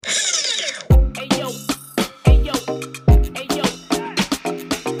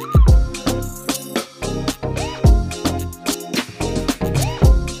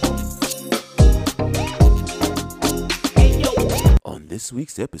this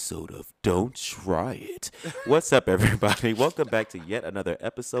week's episode of Don't Try It. What's up, everybody? Welcome back to yet another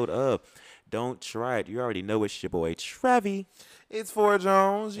episode of Don't Try It. You already know it's your boy, Trevi. It's Four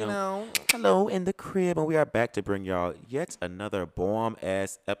Jones, you know. Hello in the crib, and we are back to bring y'all yet another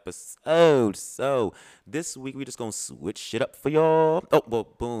bomb-ass episode. So, this week, we just gonna switch shit up for y'all. Oh, well,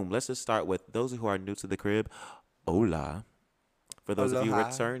 boom. Let's just start with those who are new to the crib. Hola. For those of you Aloha.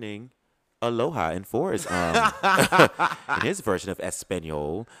 returning, aloha in Forrest. In his version of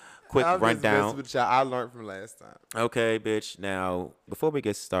Espanol. Quick I'm just rundown. messing with y'all. I learned from last time. Okay, bitch. Now, before we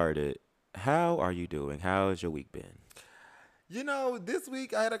get started, how are you doing? How has your week been? You know, this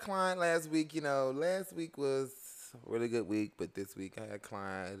week I had a client last week. You know, last week was a really good week, but this week I had a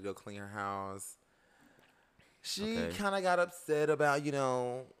client to go clean her house. She Okay. kind of got upset about,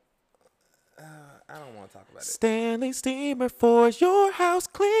 I don't want to talk about it. Stanley Steamer for your house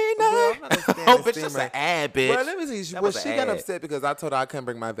cleaner. Well, I'm not a Stanley Oh, bitch, that's Steamer. an ad, bitch. Well, let me see. That Well, was she an got ad. upset because I told her I couldn't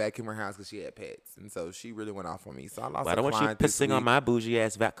bring my vacuum in her house because she had pets, and so she really went off on me. So I lost Well, I a don't want you client this pissing on week. my bougie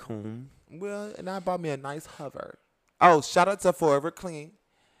ass vacuum. Well, and I bought me a nice hover. Oh, shout out to Forever Clean,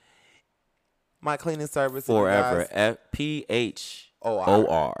 my cleaning service. if you Forever. guys-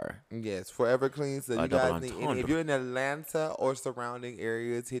 PHOR. Yes, Forever Clean. So A you double guys need, and entendre. if you're in Atlanta or surrounding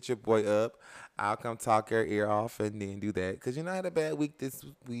areas, hit your boy up. I'll come talk her ear off and then do that. Because I had a bad week this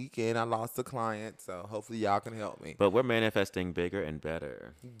week and I lost a client. So hopefully y'all can help me. But we're manifesting bigger and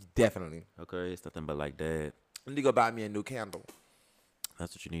better. Definitely. Okay? It's nothing but like that. I need to go buy me a new candle.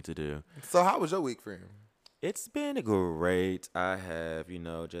 That's what you need to do. So how was your week, friend? It's been great. I have,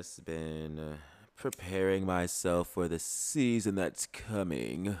 just been preparing myself for the season that's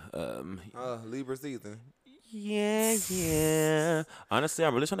coming. Libra season. Yeah. Honestly,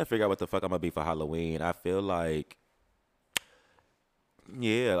 I'm really trying to figure out what the fuck I'm gonna be for Halloween. I feel like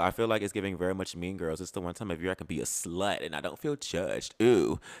it's giving very much Mean Girls. It's the one time of year I can be a slut and I don't feel judged.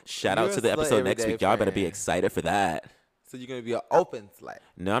 Ooh. Shout You're out a to the slut episode every next day, week. Y'all better be friend. excited for that. So you're going to be an open slut.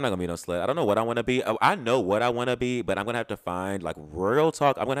 No, I'm not gonna be no slut. I don't know what I want to be. I know what I want to be, but I'm gonna have to find, like, real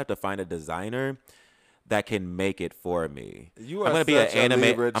talk. I'm gonna have to find a designer that can make it for me. You are I'm gonna be an such a anime.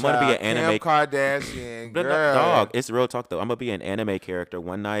 Libra I'm gonna be an child. anime. Kim Kardashian, But no, girl. dog, it's real talk though. I'm gonna be an anime character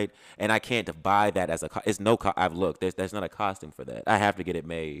one night, and I can't buy that as a. It's no. I've looked. There's not a costume for that. I have to get it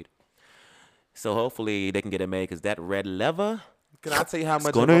made. So hopefully they can get it made, because that red leather. Can I tell you how It's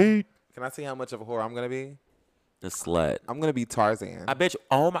much? gonna eat. Can I tell you how much of a whore I'm gonna be? The slut. I'm gonna be Tarzan. I bet you.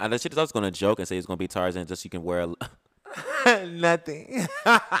 Oh my! The shit is I was gonna joke and say it's gonna be Tarzan just so you can wear. Nothing.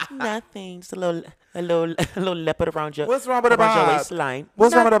 Nothing. Just a little leopard around your. What's wrong with the around your vibe? waistline.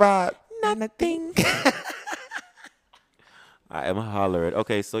 What's wrong with the vibe? Nothing. I am hollering.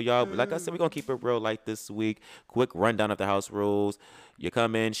 Okay, so y'all, like I said, we're going to keep it real light this week. Quick rundown of the house rules. You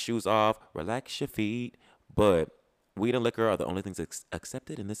come in, shoes off, relax your feet. But weed and liquor are the only things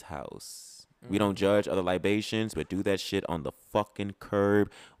accepted in this house. We don't judge other libations, but do that shit on the fucking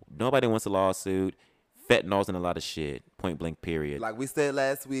curb. Nobody wants a lawsuit. Fentanyl's and a lot of shit. Point blank, period. Like we said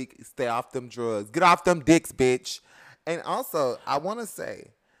last week, stay off them drugs. Get off them dicks, bitch. And also, I want to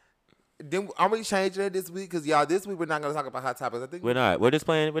say, are we changing it this week? Because y'all, this week we're not gonna talk about hot topics. I think We're not. We're just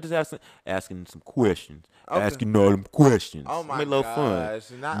playing. We're just asking some questions. Okay. Asking all them questions. Oh my Make a little gosh,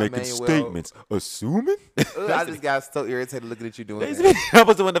 fun. not Making Emmanuel. statements. Assuming. I just got so irritated looking at you doing that. I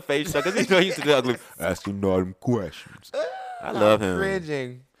was doing the face show because he used to do ugly. Asking all them questions. I love him.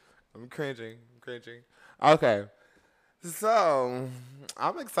 I'm cringing. Okay. So,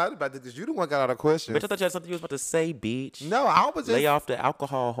 I'm excited about this because you the one got all the questions. Bitch, I thought you had something you was about to say, bitch. No, I was just. Lay off the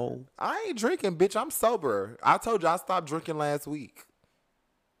alcohol hole. I ain't drinking, bitch. I'm sober. I told you I stopped drinking last week.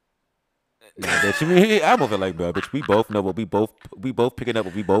 Nah, bitch, I'm over like, bro, bitch. We both know what we both picking up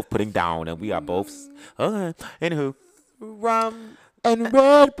what we both putting down, and we are both. Okay. Anywho. Rum and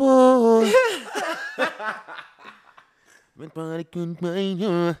Red Bull.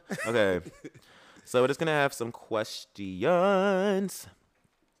 Okay. So we're just gonna have some questions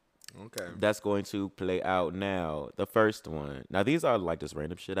Okay. that's going to play out now. The first one. Now these are like just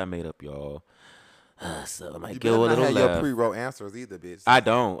random shit I made up, y'all. So I might You go a better not little have your left. pre-wrote answers either, bitch. I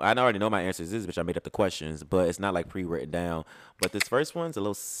don't. I already know my answers. This bitch, I made up the questions, but it's not like pre-written down. But this first one's a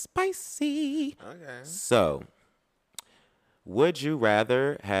little spicy. Okay. So, would you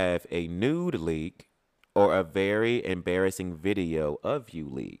rather have a nude leak or a very embarrassing video of you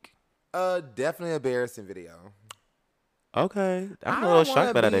leak? Definitely embarrassing video. Okay. I'm a I little don't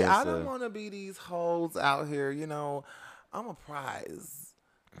shocked by wanna that be- I answer. don't want to be these hoes out here. I'm a prize.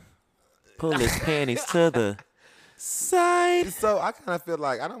 Pull his panties to the Side. So I kind of feel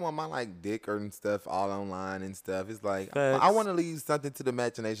like I don't want my like dick or and stuff all online and stuff. It's like I Facts. want to leave something to the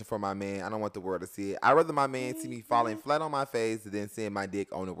imagination for my man. I don't want the world to see it. I'd rather my man see me falling flat on my face than seeing my dick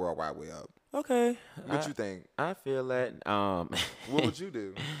on the World Wide Web. Okay. What you think? I feel that. What would you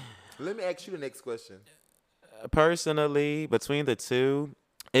do? Let me ask you the next question. Personally, between the two,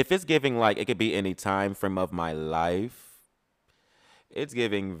 if it's giving like it could be any time frame of my life, it's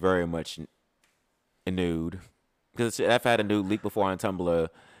giving very much nude. Because I've had a nude leak before on Tumblr.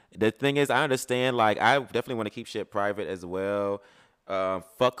 The thing is, I understand. Like, I definitely want to keep shit private as well.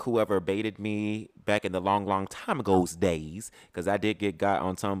 Fuck whoever baited me back in the long, long time ago's days. Because I did get got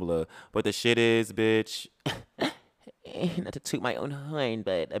on Tumblr. But the shit is, bitch. Not to toot my own horn,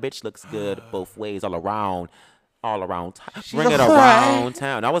 but a bitch looks good both ways, all around. Bring it around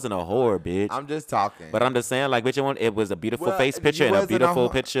town. I wasn't a whore, bitch. I'm just talking. But I'm just saying, like, bitch, it was a beautiful Well, face you picture and a wasn't a beautiful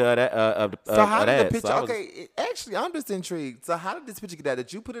whore. picture of that. So how of did that. the picture? So I was- Actually, I'm just intrigued. So how did this picture get out?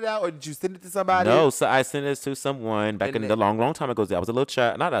 Did you put it out, or did you send it to somebody? No, so I sent this to someone back And in then- the long, long time ago. I was a little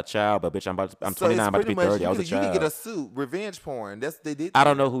child, not a child, but bitch, I'm So 29, it's about to be pretty much 30. I was a you can get a child. suit, revenge porn. That's they did. I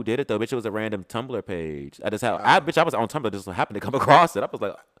don't know who did it though, bitch. It was a random Tumblr page. I was on Tumblr, just happened to come across it. I was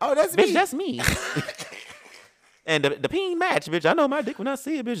like, Oh, that's bitch, me. that's me. And the peen match, bitch. I know my dick when I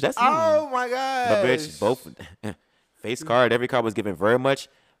see it, bitch. That's me. Oh my god. But bitch, both face card, every card was given very much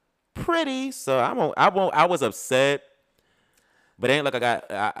pretty. So I was upset. But it ain't like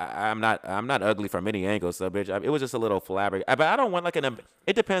I'm not ugly from any angle. So bitch, it was just a little flabbergasted. But I don't want like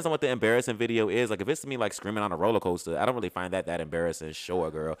it depends on what the embarrassing video is. Like if it's me like screaming on a roller coaster, I don't really find that embarrassing. Sure,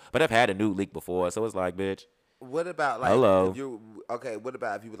 girl. But I've had a nude leak before, so it's like, bitch. What about like Hello. if you okay? What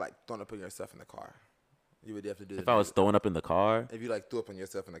about if you would like throwing up on yourself in the car? You would definitely do. If I was throwing up in the car, if you like threw up on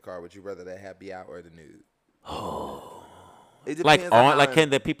yourself in the car, would you rather that happy out or the nude? It like depends on how can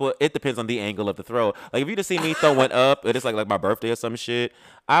the people? It depends on the angle of the throw. Like if you just see me throwing up, it's like my birthday or some shit.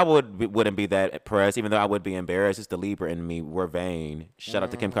 I wouldn't be that impressed, even though I would be embarrassed. It's the Libra in me. We're vain. Shout out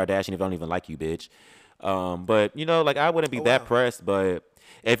to Kim Kardashian. If I don't even like you, bitch. But you know, like I wouldn't be that pressed. But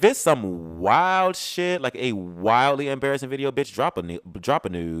if it's some wild shit, like a wildly embarrassing video, bitch, drop a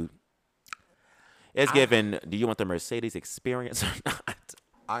nude. It's given. Do you want the Mercedes experience or not?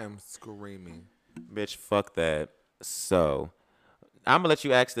 I am screaming. Bitch, fuck that. So, I'm gonna let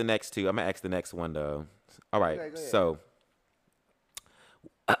you ask the next two. I'm gonna ask the next one though. All right. Okay, go ahead. So,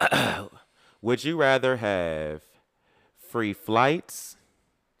 would you rather have free flights,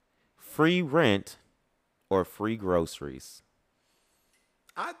 free rent, or free groceries?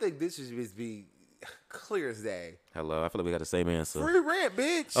 I think this should just be clear as day. Hello. I feel like we got the same answer. Free rent,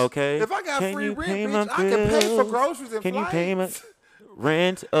 bitch. Okay. If I got Can free you rent, pay bitch, my I can pay for bills? groceries and Can you flights. pay my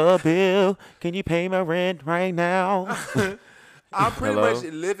rent a bill? Can you pay my rent right now? I'm pretty Hello? much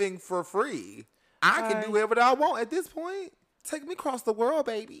living for free. I can do whatever I want at this point. Take me across the world,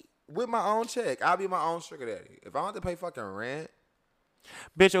 baby. With my own check. I'll be my own sugar daddy. If I don't have to pay fucking rent.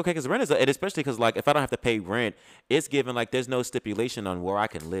 Bitch, okay, because rent is, and especially because, like, if I don't have to pay rent, it's given, like, there's no stipulation on where I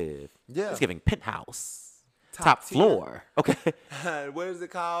can live. Yeah. It's giving penthouse. Top Top tier. floor. Okay. What is it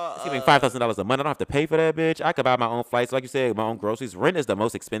called? It's giving $5,000 a month. I don't have to pay for that, bitch. I could buy my own flights. Like you said, my own groceries. Rent is the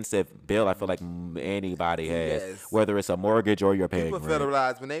most expensive bill I feel like anybody has. Yes. Whether it's a mortgage or you're paying People rent.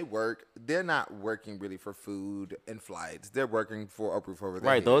 federalize when they work. They're not working really for food and flights. They're working for a roof over their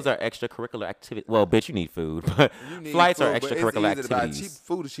Right, head. those are extracurricular activities. Well, bitch, you need food, but You need flights food, are but it's extracurricular easy to buy. activities. Cheap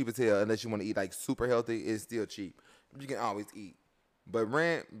food is cheap as hell unless you want to eat like super healthy. It's still cheap. You can always eat. But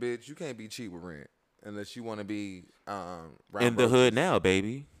rent, bitch, you can't be cheap with rent unless you want to be In the hood now,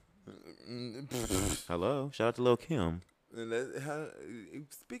 baby. Hello, shout out to Lil Kim.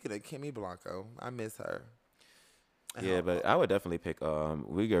 Speaking of Kimmy Blanco, I miss her. Yeah, but I would definitely pick.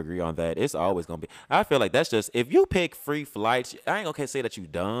 We agree on that. It's always gonna be. I feel like that's just if you pick free flights. I ain't gonna say that you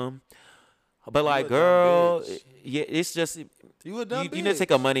dumb, but like, a dumb girl, bitch. yeah, it's just You a dumb you need to bitch.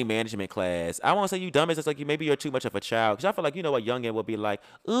 take a money management class. I won't say you dumb. It's just like maybe you're too much of a child. Cause I feel like you know a youngin will be like,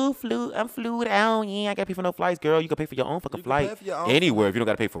 ooh, I'm flued out. Yeah, I got to pay for no flights, girl. You can pay for your own fucking You can pay flight for your own anywhere if you don't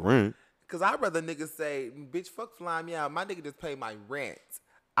got to pay for rent. Cause I'd rather niggas say, bitch, fuck flying me out. My nigga just pay my rent.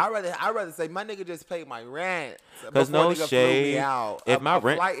 I'd rather say my nigga just paid my rent. 'Cause before no nigga flew shade, me out. if my a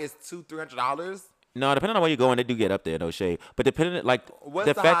rent- flight is $200-$300. No, depending on where you're going, they do get up there, no shade. But depending like What's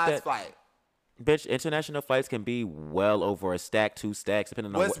the the fact highest that flight? bitch, international flights can be well over a stack, 2 stacks,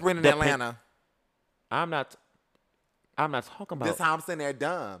 depending on What's what. rent in depend- Atlanta? I'm not talking about. This how I'm saying they're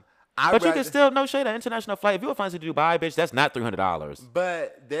dumb. But you can still no shade an international flight. If you were flying to Dubai, bitch, that's not $300.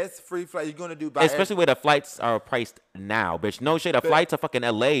 But that's free flight. You're gonna do by Especially where the flights are priced now, bitch. No shade. A flight to fucking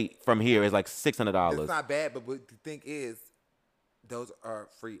LA from here is like It's $600. not bad, but what the thing is, those are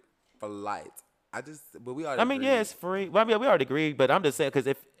free flights. but we already I mean, yeah, agreed. it's free. Well, I mean, we already agreed, but I'm just saying because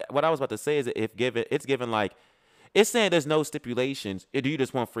if what I was about to say is that if given, it's given like it's saying there's no stipulations. Do you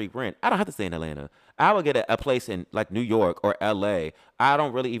just want free rent? I don't have to stay in Atlanta. I would get a place in like New York or L.A. I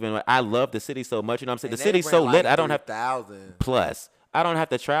don't really even. I love the city so much. You know what I'm saying? And The they city's so rent lit. like I don't have 3,000. plus. I don't have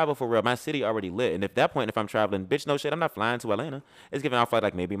to travel for real. My city already lit. And if that point, if I'm traveling, bitch, no shit, I'm not flying to Atlanta. It's giving out flight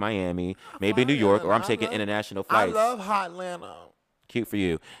like maybe Miami, maybe New Flying York, or I'm Atlanta. taking international I flights. love hot Atlanta. Cute for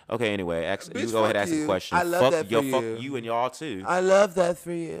you. Okay, anyway, you Bitch, go ahead fuck and ask a you. question. I love Fuck that yo, for fuck you. you and y'all too. I love that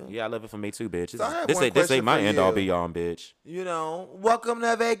for you. Yeah, I love it for me too, bitch. So I have This one ain't question my for end all you. be all, bitch. You know, welcome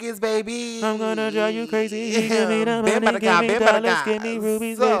to Vegas, baby. I'm gonna drive you crazy. Give me the money, Bam, give me bam, dollars, give me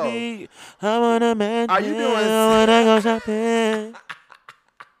rubies, So, baby. I want a man. are you doing? I wanna go shopping.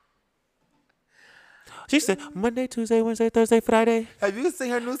 She said Monday, Tuesday, Wednesday, Thursday, Friday. Have you seen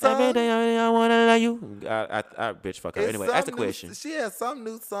her new Every song? day I wanna love you. I bitch fuck her. It's Anyway, some ask the new- question. She has some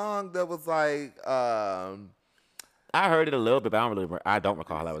new song that was like, I heard it a little bit, but I don't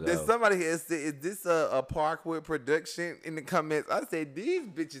recall how it there's goes. somebody here said, is this a Parkwood production in the comments? I said, these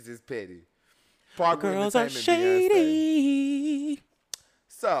bitches is petty. Parkwood Girls are Entertainment, Beyonce. shady.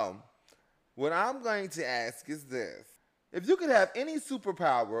 So, what I'm going to ask is this. If you could have any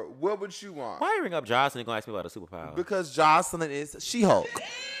superpower, what would you want? Why you ring up Jocelyn and gonna ask me about a superpower? Because Jocelyn is She-Hulk.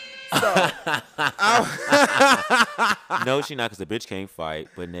 So, No, she not, because the bitch can't fight.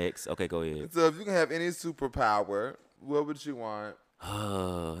 But next, okay, go ahead. so if you can have any superpower, what would you want?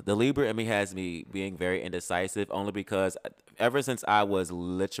 The Libra in me has me being very indecisive, only because ever since I was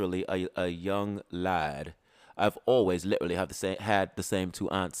literally a young lad, I've always literally had the same two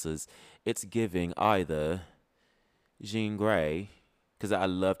answers. It's giving either Jean Grey, because I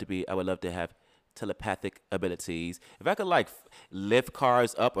would love to have telepathic abilities. If I could like lift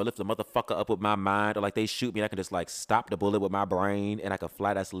cars up or lift the motherfucker up with my mind, or like they shoot me, I can just like stop the bullet with my brain and I can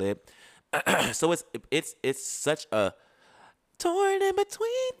fly that slip. So it's such a torn in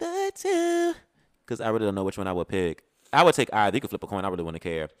between the two, because I really don't know which one I would pick. I would take either. You could flip a coin. I really wouldn't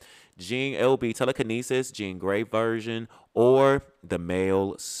care. Jean, it will be telekinesis, Jean Grey version, or the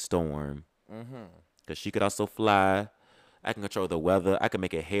male Storm. Because she could also fly. I can control the weather. I can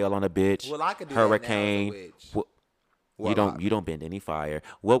make it hail on a bitch. Well, I could do hurricane. that now as a witch. You don't bend any fire.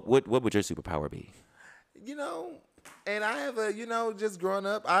 What would your superpower be? You know, and I have just growing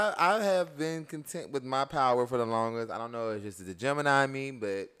up, I have been content with my power for the longest. I don't know if it's just the Gemini in me,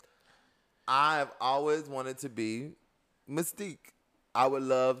 but I've always wanted to be Mystique. I would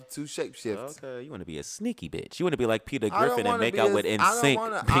love to shapeshift. Okay, you want to be a sneaky bitch. You want to be like Peter I don't Griffin and wanna make be out a- with I don't NSYNC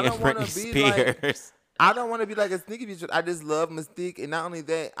wanna- I being don't wanna Britney be like- Spears. I don't want to be like a sneaky bitch. I just love Mystique, and not only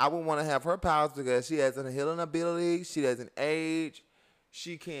that, I would want to have her powers because she has a healing ability. She doesn't age.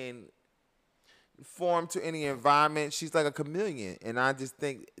 She can form to any environment. She's like a chameleon, and I just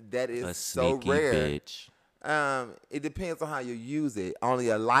think that is A so sneaky rare. bitch. It depends on how you use it. Only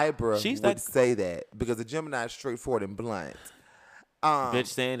a Libra She's would that- say that because a Gemini is straightforward and blunt. Bitch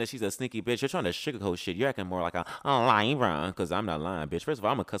saying that she's a sneaky bitch. You're trying to sugarcoat shit. You're acting more like a lying wrong, because I'm not lying, bitch. First of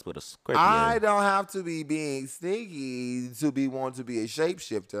all, I'm a cuss with a Scorpio. I don't have to be being sneaky to want to be a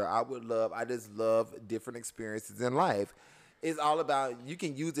shapeshifter. I just love different experiences in life. It's all about, you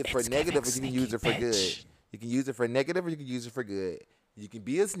can use it for It's negative or giving you can use it for sneaky good. bitch. You can use it for negative or you can use it for good. You can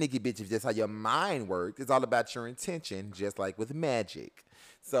be a sneaky bitch if that's how your mind works. It's all about your intention, just like with magic.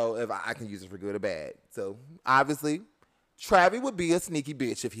 So if I can use it for good or bad. So obviously, Travis would be a sneaky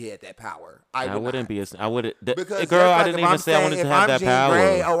bitch if he had that power. I would wouldn't not. be a. I would. Because Girl, just I like didn't if even I'm say I wanted saying, to if have I'm that Jean power.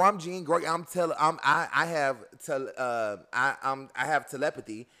 Grey, I'm Jean Grey. I have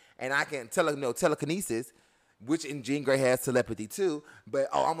telepathy, and I can telekinesis, which in Jean Grey has telepathy too. But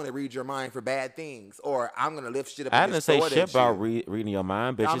I'm gonna read your mind for bad things, or I'm gonna lift shit up. I and didn't say destroy shit that about shit. reading your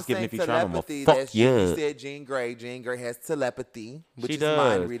mind, bitch. I'm Just giving saying if you try, I'm gonna telepathy. fuck That's you. You up. said Jean Grey. Jean Grey has telepathy, which She is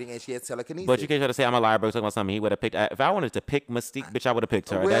mind does. reading, and she has telekinesis. But you can't try to say I'm a liar, bro. Talking about something he would have picked. If I wanted to pick Mystique, bitch, I would have picked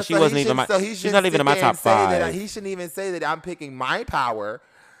her. Well, That she so wasn't he even my. shouldn't- so he She's not even in my shouldn't top sit there and say that five. he shouldn't even say that I'm picking my power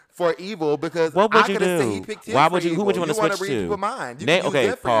for evil because What would I you could have said he do? picked his Why for would you? Who would you evil. want to switch read to? people's mind. You can use Okay,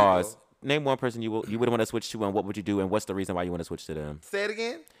 that for pause. evil. Name one person you would want to switch to, and what would you do, and what's the reason why you want to switch to them? Say it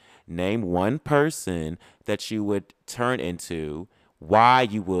again. Name one person that you would turn into, why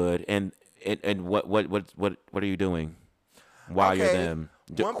you would, and what are you doing while you're them?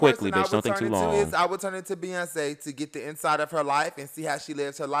 One Quickly, person I bitch. Don't would think turn too into long. is I would turn into Beyonce to get the inside of her life and see how she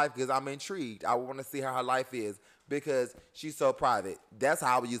lives her life because I'm intrigued. I want to see how her life is because she's so private. That's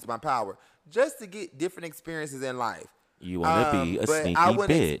how I would use my power, just to get different experiences in life. You want to be a But sneaky I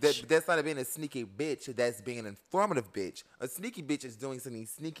wouldn't bitch. that's not being a sneaky bitch. That's being an informative bitch. A sneaky bitch is doing something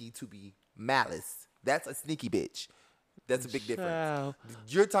sneaky to be malice. That's a sneaky bitch. That's a big difference. Child.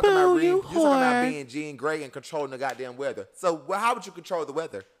 You're talking about Boo, reading. you You're talking about whore. being Jean Grey and controlling the goddamn weather. So how would you control the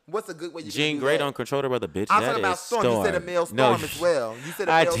weather? What's a good way you Jean can do Grey that? don't control the weather, bitch. I'm That talking about is storm. You said a male No, storm as well. You said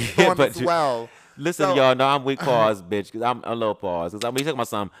a I male did, storm but as well. Listen, So- y'all know I'm weak pause, bitch. Cause I'm a little pause. Cause I'm talking about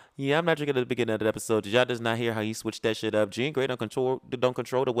something. Yeah, I'm not drinking at the beginning of the episode. Did y'all just not hear how he switched that shit up? Jean Grey don't control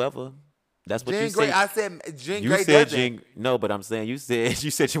the weather. That's what Jean you Grey. said. I said Jean You Grey said doesn't. Jean. No, but I'm saying you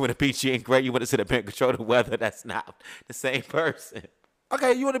said you want to be Jean Grey. You want to sit up here and control the weather. That's not the same person.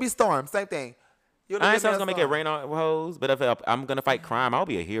 Okay, you want to be Storm. Same thing. You wanna I be ain't saying I was male gonna make it Storm. rain on hoes, but if I'm gonna fight crime, I'll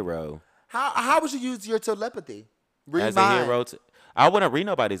be a hero. How would you use your telepathy? Read As minds. a hero, I wouldn't read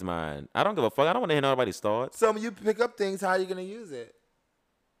nobody's mind. I don't give a fuck. I don't want to hear nobody's thoughts. So when you pick up things, how are you gonna use it?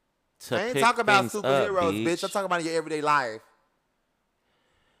 To I ain't pick talking about things up, superheroes, bitch. I'm talking about your everyday life.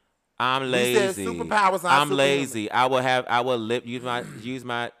 I'm You said lazy. superpowers, not I'm superhuman. lazy. I will use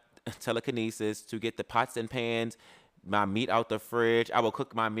my telekinesis to get the pots and pans, my meat out the fridge. I will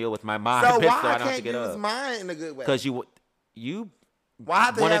cook my meal with my mind. So bitch, why so I I don't have to can't get use up. mine in a good way? Because you Why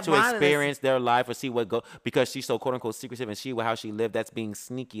have they wanted have to mine in a- experience their life or see what go because she's so quote unquote secretive and how she lived. That's being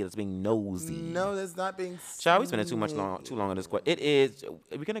sneaky. That's being nosy. No, that's not being. Child, we spending too long on this question. It is.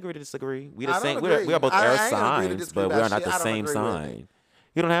 We can agree to disagree. We the I don't same. agree. We are both I air ain't gonna agree to signs, disagree but we about are not shit. the I don't same agree with it. sign.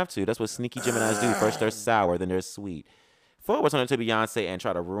 You don't have to. That's what sneaky Geminis do. First they're sour, then they're sweet. Ford was turning to Beyonce and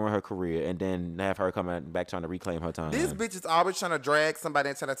try to ruin her career, and then have her coming back trying to reclaim her time. These bitches always trying to drag somebody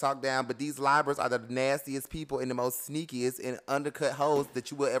and trying to talk down, but these libras are the nastiest people and the most sneakiest and undercut hoes that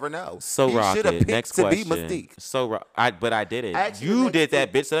you will ever know. So He should have Rocket. picked Next to question. be Mystique. But I didn't. Actually, You next did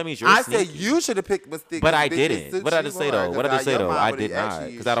that, week- bitch. So that means you're I sneaky. said you should have picked Mystique. But I bitch, it didn't. suits What did I you just say more, though? What did I 'cause just say your though? mom I would've did not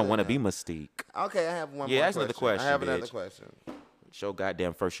actually because I don't want to be shouldn't Mystique. have. Okay, I have one Yeah, more ask another question, I have another bitch. question. Show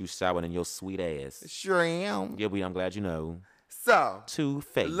goddamn first you sour than your sweet ass. Sure am. Yeah, I'm glad you know. So,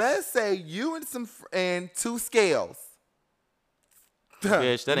 Two-Face. let's say you and two scales.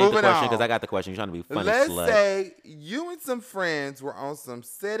 Bitch, that ain't the Moving question on. because I got the question. You're trying to be funny, Let's slut. say you and some friends were on some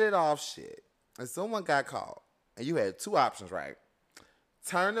set it off shit and someone got caught and you had two options, right?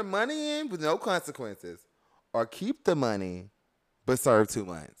 Turn the money in with no consequences or keep the money but serve 2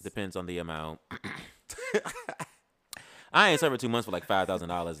 months. Depends on the amount. I ain't serving 2 months for like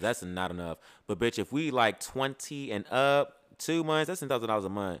 $5,000. That's not enough. But bitch, if we like 20 and up, 2 months, that's $10,000 a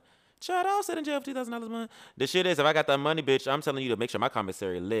month. Child, I'll sit in jail for $2,000 a month. The shit is, if I got that money, bitch, I'm telling you to make sure my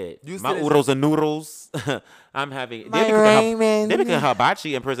commissary lit. You My sit in- oodles and noodles. I'm having. My They be cooking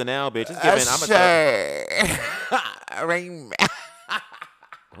hibachi in prison now, bitch. It's giving. Raymond.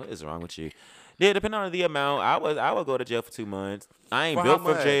 What is wrong with you? Yeah, depending on the amount, I would go to jail for 2 months. I ain't For built how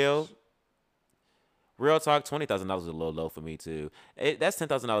for much? jail. Real talk, $20,000 is a little low for me too. That's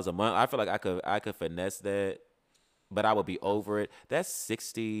 $10,000 a month. I feel like I could finesse that, but I would be over it. That's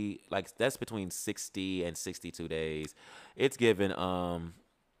 60. Like that's between 60 and 62 days. It's given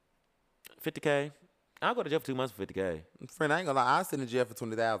 $50K. I'll go to jail for 2 months for $50K. Friend, I ain't gonna lie, I'll sit in jail for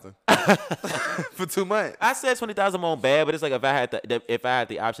 20,000 for 2 months. I said 20,000 won't bad, but it's like if I had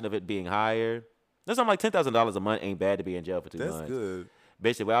the option of it being higher, that's something like $10,000 a month ain't bad to be in jail for 2 months. That's good.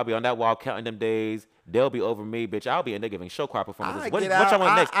 Bitch, if I'll be on that wall counting them days, they'll be over me, bitch. I'll be in there giving show choir performances. What Get y'all out.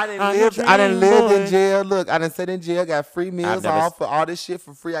 want next? I didn't I'm live. your I didn't dream live in boy. jail. Look, I didn't sit in jail. Got free meals never off for all this shit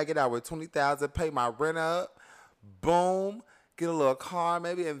for free. I get out with 20,000. Pay my rent up. Boom. Get a little car.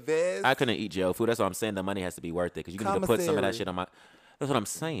 Maybe invest. I couldn't eat jail food. That's what I'm saying. The money has to be worth it because you need to put some of that Commissary. shit on my. That's what I'm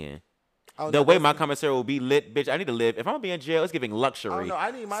saying. Oh, The no, way that's- my commissary will be lit, bitch. I need to live. If I'm gonna be in jail, it's giving luxury. Oh, no,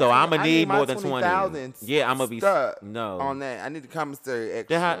 I need my so 20 I'm gonna I need my more than 20. 20,000 Yeah, I'm gonna be stuck no. on that. I need the commissary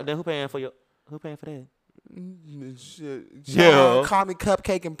extra. Then who paying for your? Who paying for that? Shit. Yeah. Sean, call me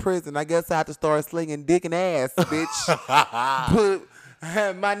Cupcake in prison. I guess I have to start slinging dick and ass, bitch. Put,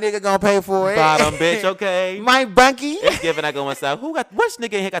 my nigga gonna pay for it. Bottom bitch, okay. My bunkie. It's giving. I go inside. Which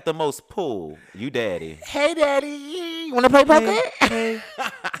nigga here got the most pull? You daddy. Hey, daddy. You wanna play poker?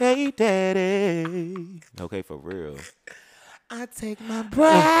 Hey, daddy. Okay, for real. I take my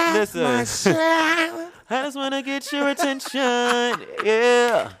breath, Listen. my child. I just wanna get your attention.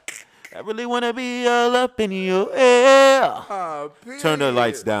 Yeah. I really wanna be all up in your ear. Turn the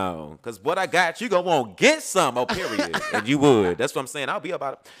lights down, cause what I got, you gonna want get some. Oh, period. And you would. That's what I'm saying. I'll be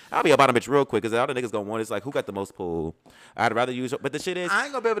about a bitch real quick, cause all the niggas gonna want is like, who got the most pull? I'd rather use. But the shit is, I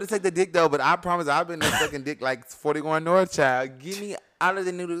ain't gonna be able to take the dick though, but I promise I've been sucking dick like 41 North child. Give me out of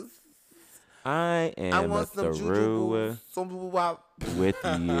the noodles. I I am want some through jujubes, some boo-bop. with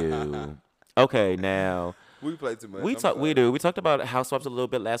you. Okay, now. We play too much. We talked about housewives a little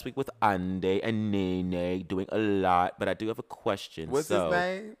bit last week with Ande and Nene doing a lot, but I do have a question. What's his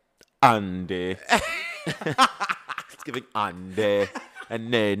name? Ande. It's giving Ande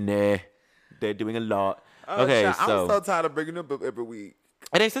and Nene. They're doing a lot. Okay, I'm so so tired of bringing them up every week.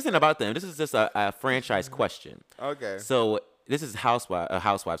 and this isn't about them. This is just a franchise question. Okay. So this is a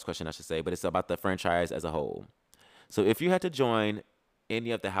housewives question, I should say, but it's about the franchise as a whole. So if you had to join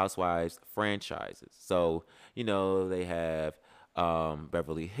any of the housewives franchises, so they have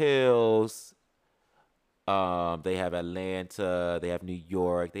Beverly Hills, they have Atlanta, they have New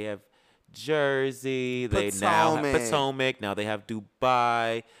York, they have Jersey, they now have Potomac. Potomac, now they have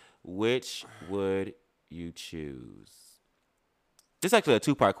Dubai. Which would you choose? This is actually a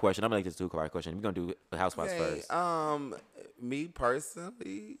two-part question. I'm gonna make this a two-part question. We're gonna do the housewives Okay. first. Me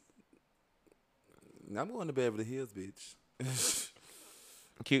personally, I'm going to Beverly Hills, bitch.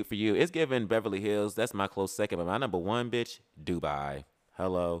 Cute for you. It's giving Beverly Hills. That's my close second, but my number one, bitch, Dubai.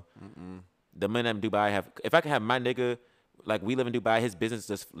 Hello. The men in Dubai have. If I could have my nigga, like we live in Dubai, his business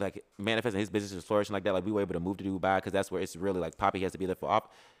just like manifesting, his business is flourishing like that. Like we were able to move to Dubai because that's where it's really like Poppy has to be there for off.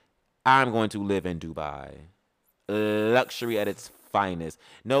 I'm going to live in Dubai. Luxury at its finest.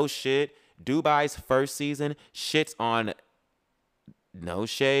 No shit. Dubai's first season shits on no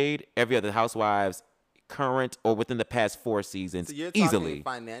shade. Every other housewives current or within the past 4 seasons So you're talking easily.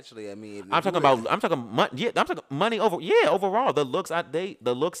 financially. I mean, I'm talking money overall. The looks, the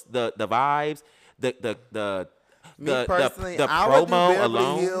vibes, Me personally, the I would do promo Beverly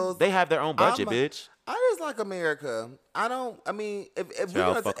alone. Hills. They have their own budget, I'm- bitch. I just like America. I don't. I mean, if we Child,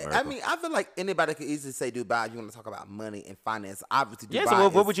 gonna fuck say, I America. mean, I feel like anybody could easily say Dubai. You want to talk about money and finance? Obviously, Dubai. Yeah, so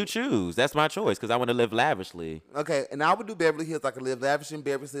what is- would you choose? That's my choice because I want to live lavishly. Okay, and I would do Beverly Hills. I can live lavish in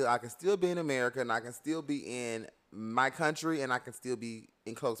Beverly Hills. I can still be in America, and I can still be in my country, and I can still be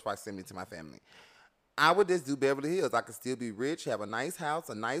in close proximity to my family. I would just do Beverly Hills. I could still be rich, have a nice house,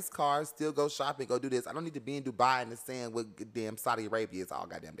 a nice car, still go shopping, go do this. I don't need to be in Dubai and the sand with damn Saudi Arabia is all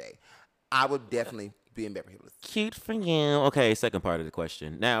goddamn day. I would definitely be in Beverly Hills. Cute for you. Okay, second part of the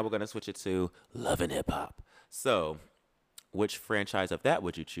question. Now we're gonna switch it to love and hip hop. So, which franchise of that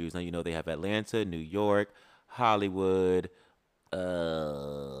would you choose? Now you know they have Atlanta, New York, Hollywood.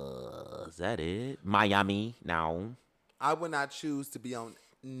 Is that it? Miami. No, I would not choose to be on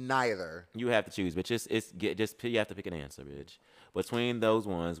neither. you have to choose, bitch. You have to pick an answer, bitch. Between those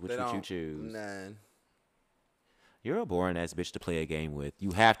ones, which They would you don't- choose? None. You're a boring ass bitch to play a game with.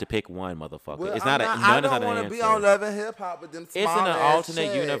 You have to pick one, motherfucker. Well, it's I'm not a I none is don't not want an to be answer. on Love and Hip Hop with them small It's in an ass alternate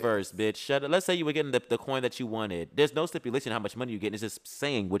checks. universe, bitch. Shut up. Let's say you were getting the coin that you wanted. There's no stipulation how much money you're getting. It's just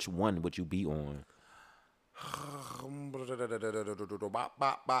saying which one would you be on. Bop,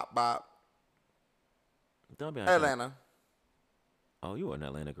 bop, bop, bop. Don't be Atlanta. Oh, you are an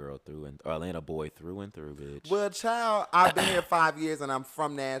Atlanta girl or Atlanta boy through and through, bitch. Well, child, I've been here 5 years and I'm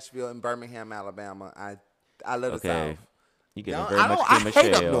from Nashville and Birmingham, Alabama. I love the Okay. South. You getting Don't- very much I Kim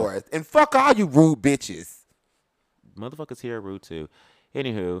hate up Michelle. north. And fuck all you rude bitches. Motherfuckers here are rude too.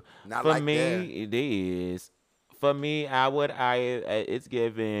 Anywho, Not for like me, there. it is. For me, it's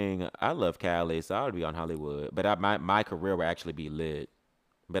giving. I love Cali, so I would be on Hollywood. But my career would actually be lit.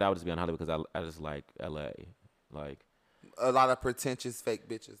 But I would just be on Hollywood because I just like LA. Like A lot of pretentious fake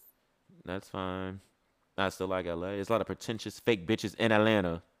bitches. that's fine. I still like LA. It's a lot of pretentious fake bitches in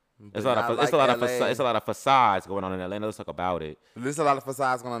Atlanta. It's a But lot of I it's a like lot of LA. it's a lot of facades going on in Atlanta. Let's talk about it. There's a lot of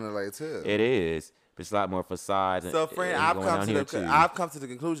facades going on in LA too. It is. It's a lot more facades. So, friend, and going on here too. I've come to the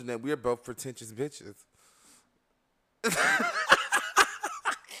conclusion that we're both pretentious bitches.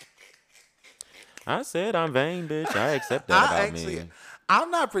 I said I'm vain, bitch. I accept that about me. I'm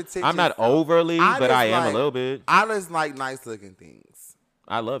not pretentious. I'm not overly, but just I am like- a little bit. I just like nice looking things.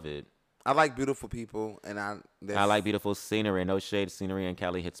 I love it. I like beautiful people, and I like beautiful scenery. No shade, scenery in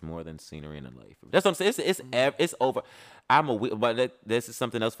Cali hits more than scenery in LA. That's what I'm saying. It's over. But this is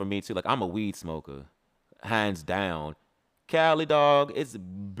something else for me too. Like I'm a weed smoker, hands down. Cali, dog, it's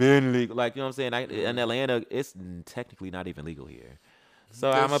been legal. Like you know what I'm saying. In Atlanta, it's technically not even legal here. So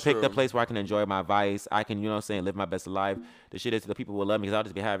I'm gonna That's pick the true. place where I can enjoy my vice. I can, you know what I'm saying, live my best life. The shit is the people will love me because I'll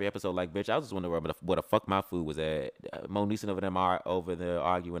just be having every episode like, bitch, I was just wondering where the fuck my food was at. Moniece and over them are over there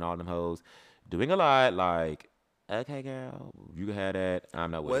arguing all them hoes, doing a lot. Like, okay, girl, you can have that.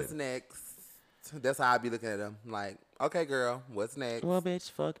 I'm not with What's it. next? That's how I be looking at them. Like, okay, girl, what's next? Well, bitch,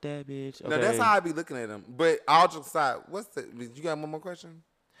 fuck that, bitch. Okay. No, that's how I be looking at them. But all jokes aside, you got one more question?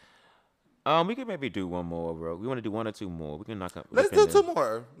 We can maybe do one more, bro. We want to do one or two more. We can knock up. Let's do two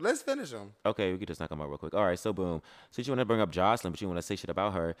more. Let's finish them. Okay, we could just knock them out real quick. All right, so boom. Since you want to bring up Jocelyn, but you want to say shit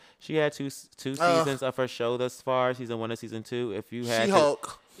about her, she had two seasons of her show thus far, season 1 and season 2. If you had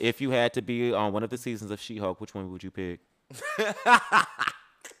She-Hulk. if you had to be on one of the seasons of She-Hulk, which one would you pick?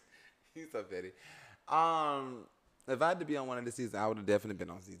 He's so petty. If I had to be on one of the seasons, I would have definitely been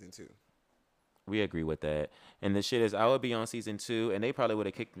on season 2. We agree with that. And the shit is, I would be on season 2, and they probably would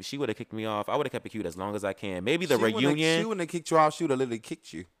have kicked me. She would have kicked me off. I would have kept it cute as long as I can. Maybe the She reunion. wouldn't have kicked you off. She would have literally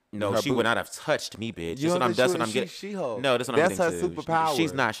kicked you. No, she would not have touched me, bitch. You don't think That's what I'm getting. She-Hulk. No, that's what That's I'm her getting to. superpower.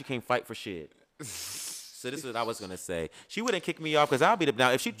 She's not. She can't fight for shit. So this is what I was gonna say. She wouldn't kick me off because I'll be the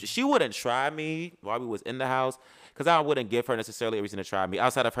now. If she wouldn't try me while we was in the house, because I wouldn't give her necessarily a reason to try me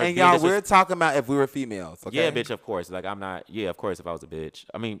outside of her. And being y'all, we're talking about if we were females. Okay? Yeah, bitch. Of course. Like I'm not. Yeah, of course. If I was a bitch.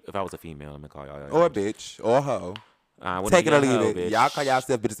 I mean, if I was a female, I'm gonna call y'all. Or a bitch. Or a hoe. Wouldn't Take be it or a leave hoe, it. bitch. Y'all call y'all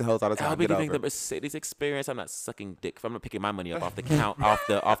self bitches and hoes all the time. I'll be Get giving over the it. Mercedes experience. I'm not sucking dick. If I'm not picking my money up off the count,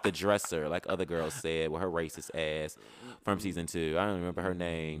 off the dresser, like other girls said with her racist ass from season 2. I don't remember her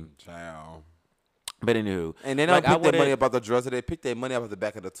name. Child. But anywho, And they don't like, I pick their money wouldn't- up out the dresser. They pick their money up at the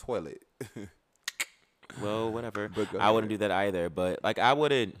back of the toilet. Well, whatever. But go I wouldn't ahead. do that either. But like, I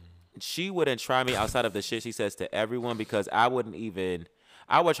wouldn't. She wouldn't try me outside of the shit she says to everyone because I wouldn't even.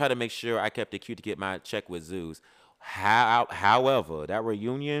 I would try to make sure I kept it cute to get my check with Zeus. However, that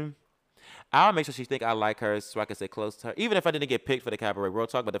reunion, I'll make sure she think I like her so I can stay close to her. Even if I didn't get picked for the Cabaret World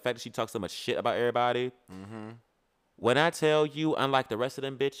Talk, but the fact that she talks so much shit about everybody. When I tell you, unlike the rest of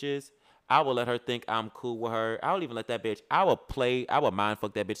them bitches, I will let her think I'm cool with her. I will even let that bitch. I would mind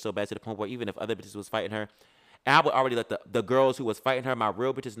fuck that bitch so bad to the point where even if other bitches was fighting her, and I would already let the girls who was fighting her, my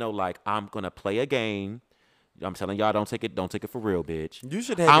real bitches know, like, I'm gonna play a game. I'm telling y'all, don't take it for real, bitch. You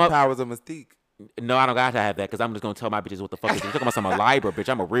should have the powers of Mystique. No, I don't got to have that because I'm just gonna tell my bitches what the fuck is. You're talking about some Libra, bitch.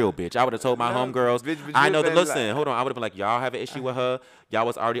 I'm a real bitch. I would have told my homegirls. bitch, I you know that. better Listen, hold on. I would have been like, y'all have an issue with her. Y'all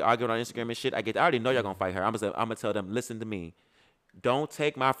was already arguing on Instagram and shit. I already know y'all gonna fight her. I'm gonna tell them, listen to me. Don't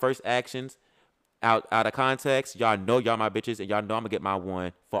take my first actions out of context. Y'all know y'all my bitches, and y'all know I'm gonna get my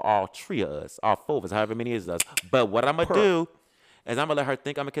one for all 3 of us, all 4 of us, however many is us. But what I'm gonna do is I'm gonna let her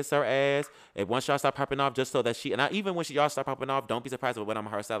think I'm gonna kiss her ass. And once y'all start popping off, just so that even when y'all start popping off, don't be surprised when I'm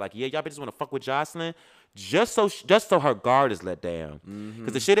on her side. Like, yeah, y'all bitches wanna fuck with Jocelyn, just so her guard is let down.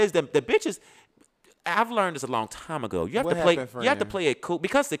 Because the shit is the bitches. I've learned this a long time ago. You have What to play. happened, You have to friend? play it cool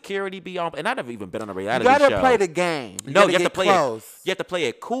because security be on. And I've never even been on a You reality gotta show. play the game. No, you have to get play close. it. You have to play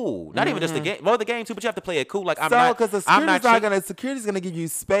it cool. Not even just the game. Well, the game too, but you have to play it cool. Like I'm So, not. because the I'm not. security's gonna give you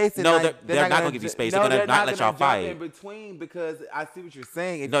space. And No, like, they're not gonna give you space. They're gonna not let y'all jump fight. in between because I see what you're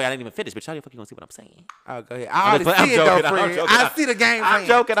saying. No, I didn't even finish. But y'all the fuck you gonna see what I'm saying? Oh, go ahead. I'm I already just- I'm see it though, joking, I'm friend. joking. I see the game. I'm plan.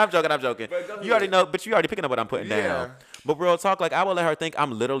 joking. But go You already ahead. know, but you already picking up what I'm putting Yeah. down. But real talk, like I will let her think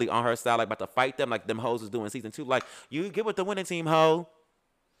I'm literally on her side, like about to fight them, like them hoes was doing season 2. Like you get with the winning team, hoe.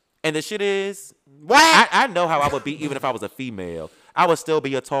 And the shit is, What? I know how I would be even if I was a female. I would still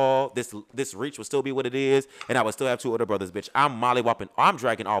be a tall. This reach would still be what it is, and I would still have 2 older brothers, bitch. I'm mollywopping. I'm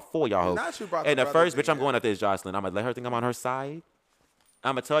dragging all 4 y'all hoes. Not you brought And the the brothers first bitch I'm in. going after is Jocelyn. I'm gonna let her think I'm on her side.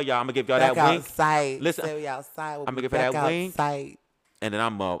 I'm gonna tell y'all. I'm gonna give y'all Back that wink. outside. Listen, Say we outside. We'll I'ma be give her back that wink. outside. and then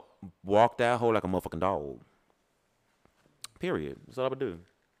I'm gonna walk that hole like a motherfucking dog. Period. That's all I'm gonna do.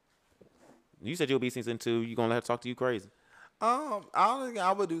 You said you'll be season 2. You gonna let her talk to you crazy? I don't think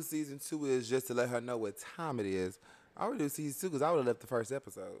I would do season 2 is just to let her know what time it is. I would do season 2 because I would have left the first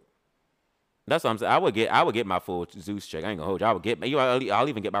episode. That's what I'm saying. I would get my full Zeus check. I ain't gonna hold you. I would get I'll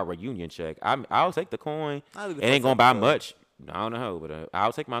even get my reunion check. I'll take the coin. I'll do It the ain't first gonna buy episode. much. I don't know, but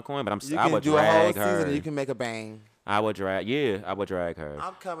I'll take my coin. But You I can would do a whole drag her. season and you can make a bang. I would drag. Yeah, I would drag her.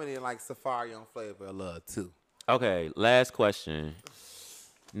 I'm coming in like Safari on Flavor of Love too. Okay, last question.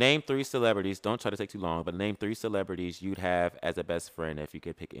 Name 3 celebrities. Don't try to take too long, but name 3 celebrities you'd have as a best friend if you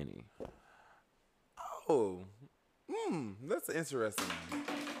could pick any. Oh, that's an interesting one.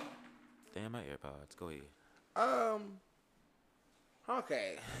 Damn, my AirPods. Go ahead.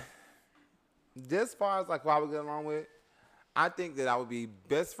 Okay. Just as far as like who I would get along with, I think that I would be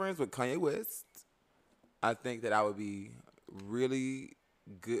best friends with Kanye West. I think that I would be really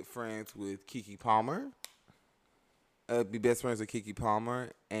good friends with Keke Palmer. Be best friends with Keke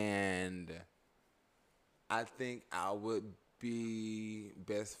Palmer, and I think I would be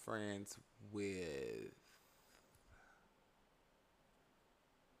best friends with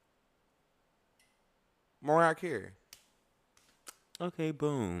Mariah Carey. Okay,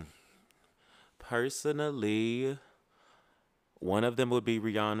 boom. Personally, one of them would be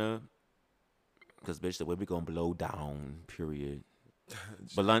Rihanna. Because, bitch, the way we gonna blow down, period.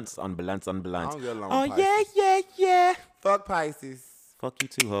 Balance on balance on balance. I don't get along Oh, with yeah, yeah. Fuck Pisces. Fuck you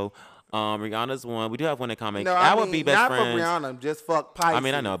too, ho. Rihanna's one. We do have one in comics. No, I I would mean, be best not friends. for Rihanna. Just fuck Pisces. I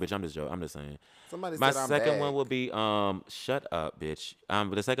mean, I know, bitch. I'm just joking. I'm just saying. Somebody My said I'm second bad. one will be shut up, bitch.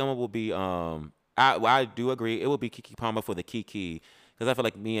 But the second one will be I do agree. It will be Keke Palmer for the Kiki. Because I feel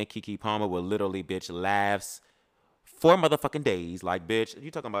like me and Keke Palmer will literally, bitch, laughs 4 motherfucking days. Like, bitch, you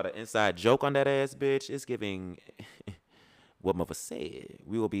talking about an inside joke on that ass, bitch? It's giving what mother said.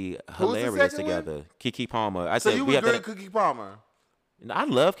 We will be Who's the hilarious second one? together. Kiki Palmer. I So said you we would have agree that. Cookie Palmer? I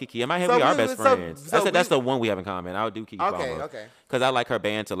love Kiki. In my head, So we are we- best so- friends. so I said that's we- the one we have in common. I would do Kiki Okay, Palmer. okay. Because I like her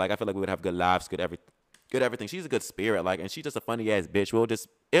banter. Like I feel like we would have good laughs, good everything. She's a good spirit. Like, and she's just a funny ass bitch.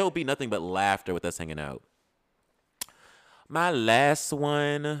 It'll be nothing but laughter with us hanging out. My last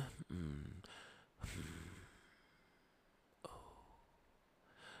one.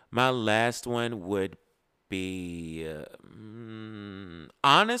 My last one would be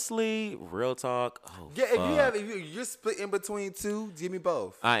honestly, real talk. Oh, Yeah, fuck. if you're split in between two, give me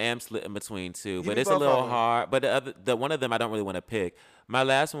both. I am split in between two, Give but me it's a both little of 'em. hard. But the one of them I don't really want to pick. My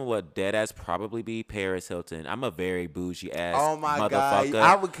last one would dead ass probably be Paris Hilton. I'm a very bougie ass Oh my motherfucker.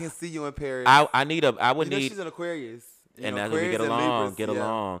 god, can see you in Paris. I would you know need, she's an Aquarius. You and know, that's when we Aquarius get and along, Libras, get yeah.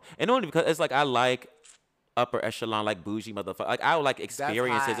 along, and only because it's like I like upper echelon, like bougie motherfucker. Like I would like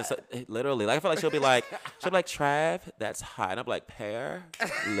experiences. And hot. literally, like I feel like she'll be like, Trav, that's hot, and I'm like, Pear,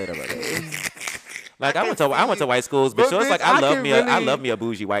 literally. Like I went to white schools, but But so it's bitch, like I I love can me I really- love me a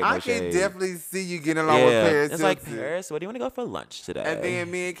bougie white I no can shade. definitely see you getting along with Paris. It's like Hilton. Paris. Where do you want to go for lunch today? And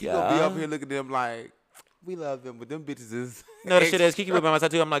then me and Kiko be up here looking at them like, we love them, but them bitches is. No, the shit is Kiki with my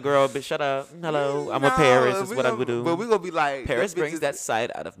tattoo. I'm like, girl, bitch, shut up. Hello, I'm with No, Paris. This is we what I gonna- would do. But we gonna be like, Paris them brings bitches- that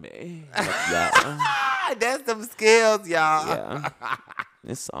side out of me. Like, yeah, That's them skills, y'all. yeah.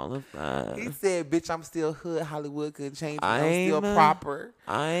 It's all of that. He said, "Bitch, I'm still hood. Hollywood couldn't change me. I'm still proper.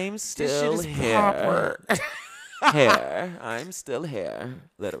 I'm This still shit is here. proper." Here. I'm still here.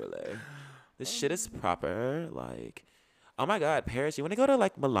 Literally. This shit is proper. Like, oh my God, Paris, you want to go to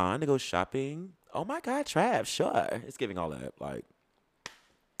like Milan to go shopping? Oh my God, Trav, sure. It's giving all that. Like,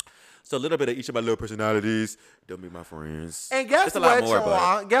 so a little bit of each of my little personalities. Don't be my friends. And guess It's a lot what, more,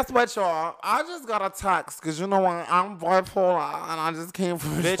 y'all? Guess what, y'all? I just got a text because you know what? I'm bipolar and I just came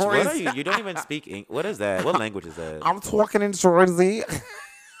from Bitch, Jersey. what are you? You don't even speak English. What is that? What language is that? I'm talking in Jersey.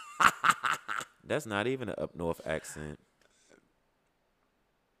 That's not even an up north accent.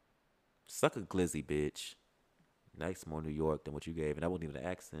 Suck a glizzy, bitch. Nice more New York than what you gave, and that wasn't even an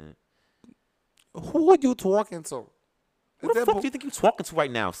accent. Who are you talking to? Who the fuck do you think you talking to right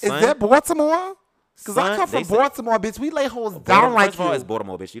now, Is son? that Baltimore? Because I Son, come they from say- Baltimore, bitch. We lay hoes down Baltimore, like first of all, you. it's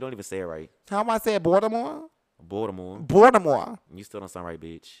Baltimore, bitch. You don't even say it right. How am I saying Baltimore? Baltimore. Baltimore. You still don't sound right,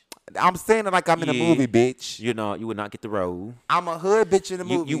 bitch. I'm saying it like I'm in a Yeah. movie, bitch. You know, you would not get the role. I'm a hood bitch in the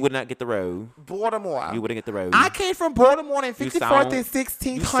movie. You would not get the role. Baltimore. You wouldn't get the role. I came from Baltimore in 54th and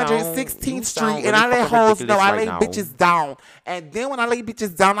 16th Street, and I lay fucking hoes know ridiculous I right lay now. bitches down. And then when I lay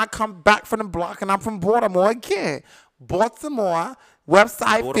bitches down, I come back from the block, and I'm from Baltimore again. Baltimore,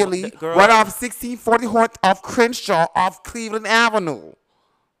 website Baltimore- Philly, girl. right off 1640 North off Crenshaw, off Cleveland Avenue.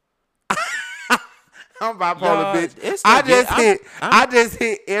 I'm bipolar, Y'all, bitch. it's I no just get- hit. I'm- I just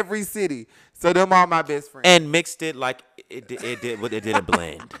hit every city. So them are my best friends. And mixed it like it didn't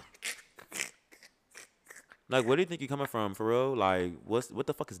blend. Like, where do you think you're coming from, for real? Like, what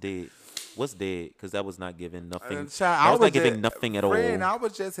the fuck is dead? What's dead? Because that was not giving nothing. And That child, was not giving nothing at friend, all. I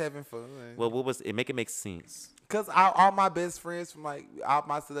was just having fun. Well, what was it? Make it make sense. Because all my best friends from all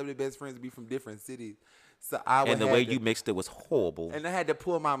my celebrity best friends be from different cities. So I would And the have way to- you mixed it was horrible. and I had to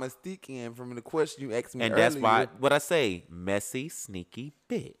pull my mystique in from the question you asked me And earlier. that's why, what I say, messy, sneaky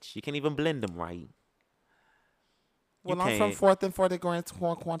bitch. You can't even blend them right. Well, You I'm from can't. 4th and 40 Grand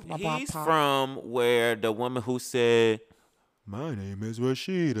Quantum. He's from where the woman who said, "My name is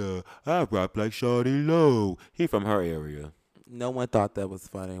Rashida. I rap like Shawty Low." He from her area. No one thought that was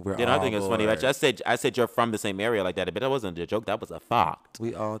funny. We're Then all I think it's funny. bored. I said you're from the same area like that, but that wasn't a joke. That was a fact.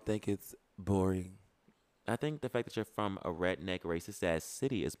 We all think it's boring. I think the fact that you're from a redneck, racist ass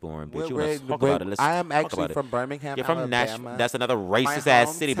city is boring, bitch. We're You want red- to talk we're- about it? Let's I am talk actually about from it. Birmingham, You're from Alabama. Nashville. That's another My racist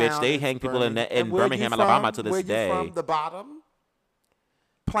ass city, bitch. hometown They is hang people in Birmingham. And where Birmingham, you Alabama from? to this Where day. You from? The bottom?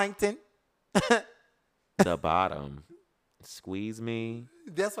 Plankton? The bottom. Squeeze me.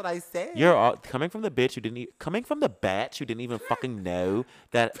 That's what I said. You're all coming from the bitch. Coming from the batch. You didn't even fucking know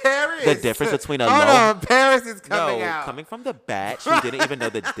that Paris. the difference between a Hold low. on, Paris is coming No, out. coming from the batch, you didn't even know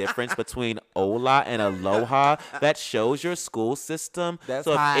the difference between Ola and Aloha. That shows your school system. That's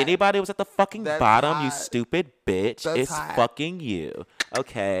so if hot. anybody was at the fucking That's bottom, you hot. stupid bitch, That's it's hot. fucking you.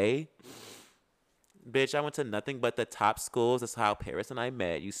 Okay? Bitch, I went to nothing but the top schools. That's how Paris and I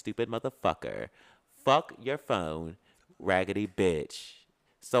met, you stupid motherfucker. Fuck your phone, raggedy bitch.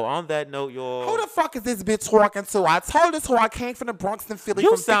 So on that note, y'all. Who the fuck is this bitch talking to? I told this whore I came from the Bronx and Philly You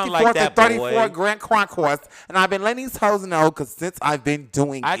from sound 54th like that and 34 boy. Grand Concourse, and I've been letting these hoes know because since I've been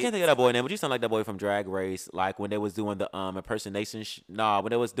doing I it. can't think of that boy name, but you sound like that boy from Drag Race. Like when they was doing the impersonation. When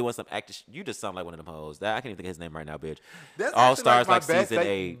they was doing some acting. You just sound like one of them hoes. That I can't even think of his name right now, bitch. That's All actually Stars my like best, season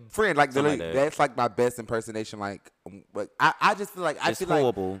 8. friend, like Something literally, like that. that's like my best impersonation. Like, but I just feel like It's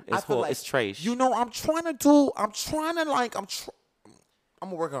horrible. It's horrible. It's trash. You know, I'm trying to I'm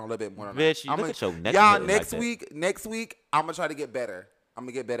gonna work on a little bit more. On Bitch, that. you look at your neck. Y'all, like next week, I'm gonna try to get better. I'm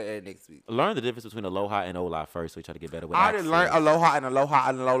gonna get better at it next week. Learn the difference between aloha and ola first, so you try to get better with I already learned accents. aloha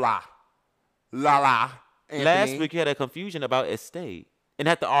and lola. Anthony. Last week you had a confusion about estate and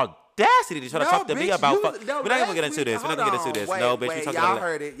had the audacity to try to talk to me about. We're not gonna get into this. We're not gonna get into this. No, bitch. You talking y'all about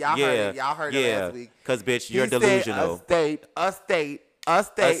heard it. Y'all heard it last week. Because bitch, you're He said delusional. a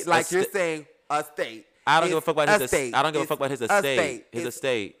state, like you're saying a state. I don't give a fuck about his estate. I don't give a fuck about his estate. His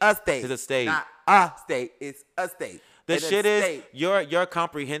estate. A state. His estate. Not a state. It's a state. The An shit estate. is your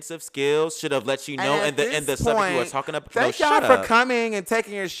comprehensive skills should have let you know And in the subject you were talking about. Thank No, y'all shut for up. coming and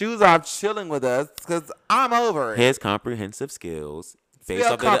taking your shoes off, chilling with us, because I'm over it. His comprehensive skills. Based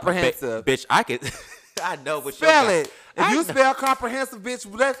Spell off comprehensive. Bitch, I could. I know, but Spell it. If I you know. spell comprehensive, bitch,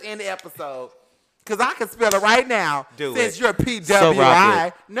 let's end the episode. Because I can spell it right now. Do since it. you're So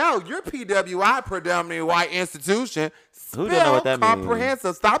rock PWI. No, you're PWI, predominantly white institution. Who don't know what that means?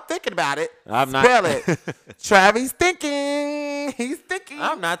 comprehensive. Stop thinking about it. I'm not- Spell it. Travis thinking. He's thinking.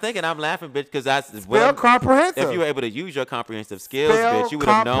 I'm not thinking. I'm laughing, bitch, because that's Spell comprehensive. If you were able to use your comprehensive skills, Spell bitch, you would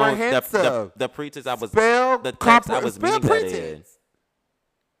have known comprehensive. the pretense I was Spell the text I was spell meaning that in. pretense.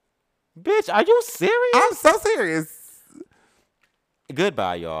 Bitch, are you serious? I'm so serious.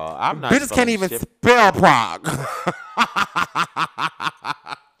 Goodbye, y'all. I'm not. Bitches can't spelling even shit. spell Prague.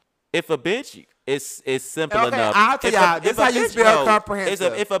 If a bitch is simple Okay, enough, I'll tell if a- y'all, if this a how you bitch- spell no,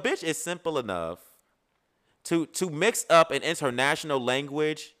 comprehensive. If a bitch is simple enough to mix up an international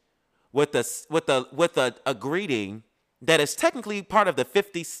language with a greeting that is technically part of the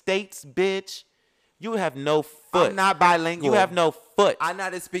 50 states, bitch, you have no foot. I'm not bilingual. You have no foot. I know how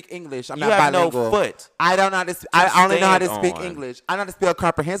to speak English. I'm You not have no bilingual. foot I don't know how to. I only know how to stand speak on. English. I know how to spell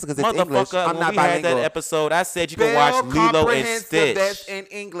comprehensive because it's English. Motherfucker, I'm when not we had bilingual. that episode, I said you can Spell watch Lilo and comprehensive. Stitch. That's in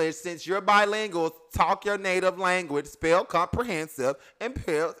English. Since you're bilingual, talk your native language. Spell comprehensive and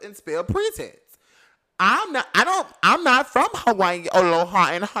spell pretense. I'm not from Hawaii,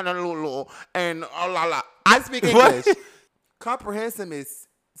 Aloha, and Honolulu, and Olala. I speak English. Comprehensive is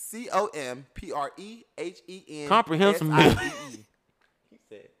COMPREHEN. Comprehensive SIE. He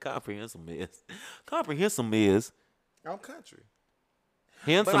said comprehensive is I'm country.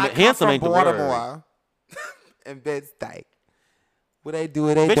 handsome. But I come Handsome from ain't the word. Baltimore and Bed-Stuy. What they do,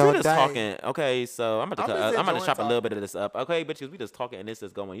 they Bitch, we don't just die. talking. Okay, so I'm I'm just about to enjoying chop a little talking. bit of this up. Okay, bitches, we just talking and this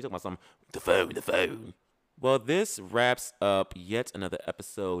is going. You talking about some the phone. Well, this wraps up yet another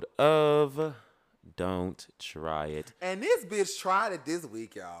episode of Don't Try It. And this bitch tried it this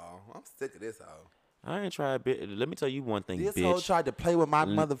week, y'all. I'm sick of this hoe. I ain't tried. Let me tell you one thing, This bitch. hoe tried to play with my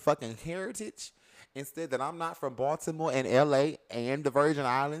motherfucking heritage instead that I'm not from Baltimore and LA and the Virgin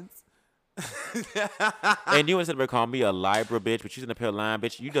Islands. And you instead of calling me a Libra bitch, but you in the pale line,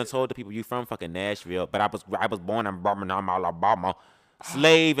 bitch. You done told the people you from fucking Nashville, but I was born in Birmingham, Alabama.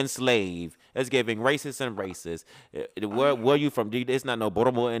 Slave and slave. It's giving racist and racist. Where you from? It's not no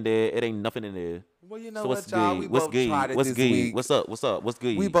Baltimore in there. It ain't nothing in there. Well, you know So what's what, y'all? good? We What's both good? tried it What's this good? week. What's up? What's up? What's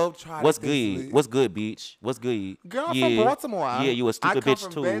good? We both tried What's it this good? week. What's good, beach? What's good? Girl, I'm from Baltimore. Yeah, you a stupid I come bitch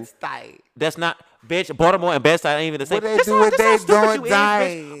from too. Bed-Stuy. That's not, bitch. Baltimore and Bed-Stuy ain't even the same. What they This do how- what this they how stupid doing, you is, die.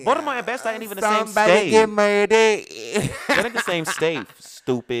 bitch. Baltimore and Bed-Stuy ain't even the same Somebody state. get murdered. That ain't the same state.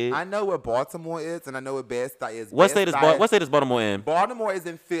 Stupid. I know where Baltimore is, and I know where Bed-Stuy is. What state is Bed-Stuy- Baltimore in? Baltimore is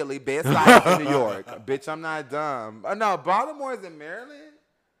in Philly. Bed-Stuy is in New York. Bitch, I'm not dumb. Oh, no, Baltimore is in Maryland.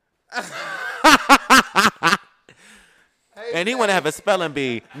 And he want to have a spelling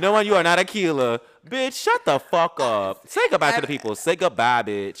bee, knowing you are not a killer. Bitch, shut the fuck up. Say goodbye to the people. Say goodbye,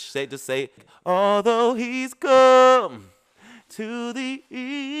 bitch. Say, although he's come to the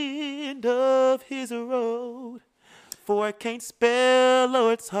end of his road, for I can't spell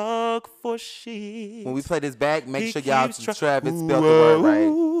or talk for shit. When we play this back, make He sure y'all keeps Travis spelled the word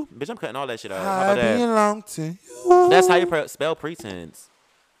right. Bitch, I'm cutting all that shit out. How I about that? belong to you. That's how you spell pretense.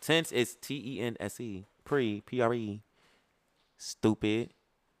 Tense is Tense. Pre. Stupid.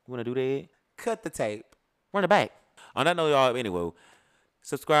 You want to do that? Cut the tape. Run it back. On that note, y'all, anyway,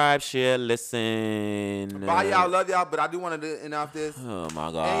 subscribe, share, listen. Bye, y'all. Love y'all, but I do want to end off this. Oh, my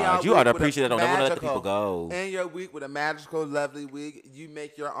End God. y'all You ought to week with a appreciate that. Don't never let the magical- people go. End your week with a magical, lovely week. You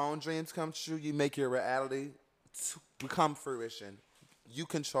make your own dreams come true. You make your reality become fruition. You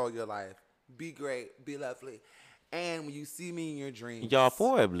control your life. Be great. Be lovely. And when you see me in your dreams, Y'all,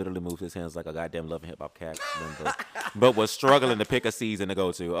 Forbes literally moved his hands like a goddamn Love and Hip Hop cast member, but was struggling to pick a season to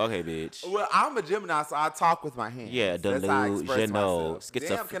go to. Okay, bitch. Well, I'm a Gemini, so I talk with my hands. Yeah, That's how I express delusional, myself.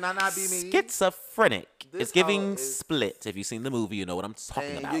 Damn, can I not be me? schizophrenic. This It's giving hoe is- Split. If you've seen the movie, you know what I'm talking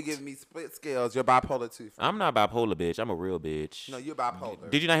And about. you're giving me split scales. You're bipolar too. I'm not bipolar, bitch. I'm a real bitch. No, you're bipolar.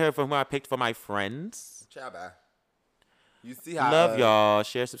 Did you not hear from who I picked for my friends? Ciao, bye. You see how Love y'all.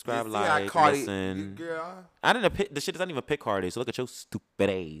 Share, subscribe, you see how like, Cardi, listen. girl. I didn't pick the shit. Doesn't even pick Cardi. So look at your stupid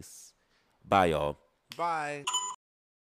ass. Bye, y'all. Bye.